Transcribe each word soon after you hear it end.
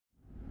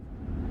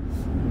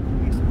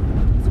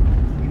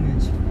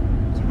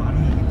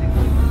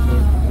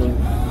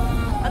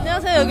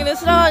여기는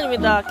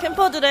수라원입니다.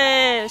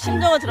 캠퍼들의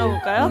심정을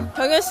들어볼까요?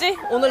 경현씨,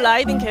 오늘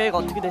라이딩 계획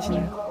어떻게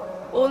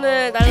되시나요?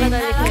 오늘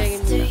날아다닐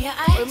계획입니다.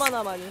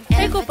 얼마나 많이?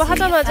 테이크오프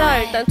하자마자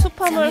일단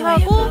투펌을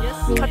하고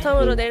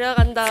바텀으로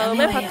내려간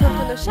다음에 바텀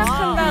턴을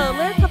시작한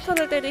다음에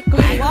탑턴을 때릴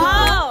거예요.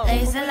 와우!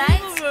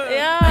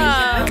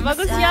 야,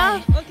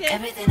 마구시야. 오케이.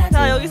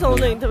 자, 여기서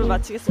오늘 인터뷰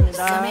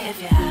마치겠습니다.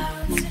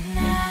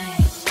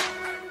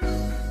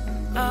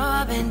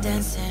 I've been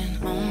dancing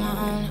on my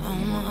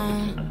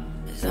own.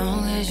 As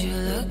long as you're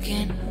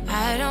looking,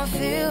 I don't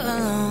feel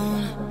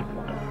alone.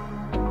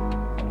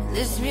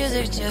 This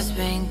music just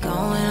been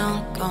going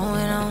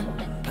on.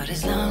 But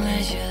as long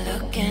as you're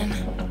looking,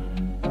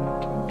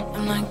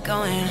 I'm not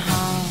going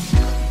home.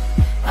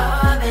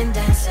 Oh, I've been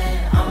dancing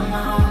on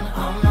my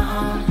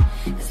own.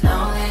 As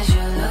long as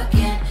you're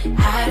looking,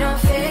 I don't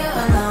feel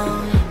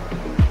alone.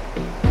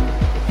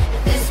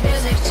 This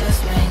music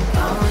just been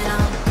going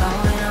on.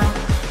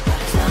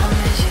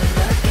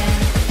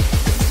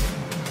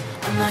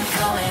 I'm not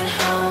going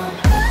home.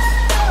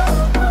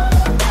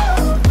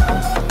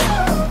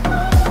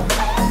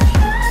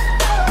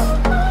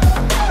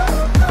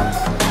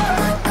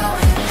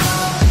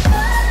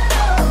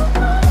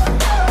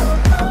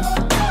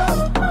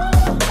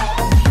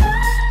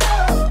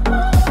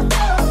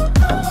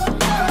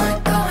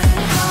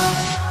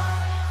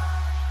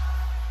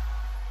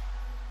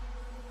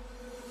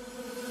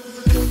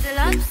 Still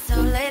up so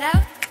late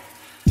out,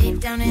 deep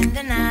down in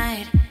the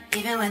night,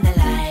 even when the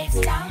lights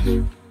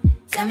down.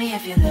 Tell me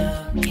if you're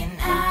looking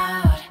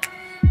out.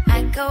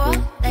 I go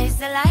up, blaze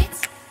the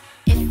lights.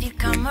 If you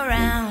come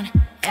around,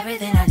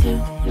 everything I do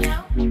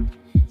now.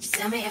 Just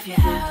tell me if you're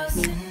out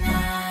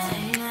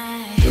tonight.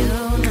 You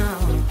know,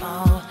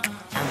 oh,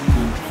 I'm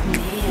up in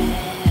the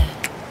air.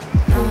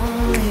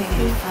 Lonely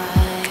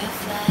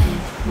firefly.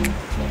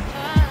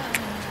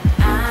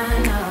 I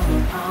know,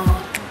 oh,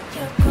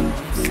 you're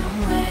going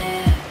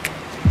somewhere.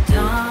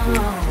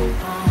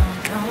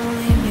 Don't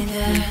leave me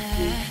there.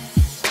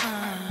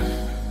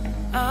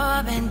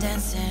 I've been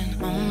dancing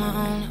on my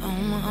own.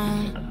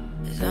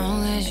 As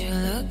long as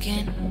you're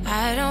looking,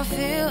 I don't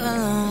feel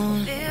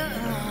alone.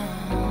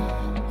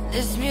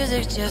 This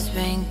music just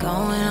been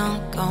going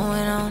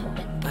on.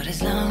 But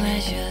as long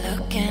as you're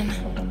looking,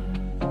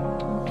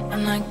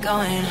 I'm not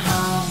going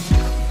home.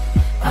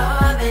 Oh,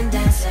 I've been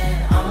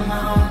dancing on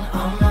my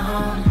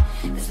own.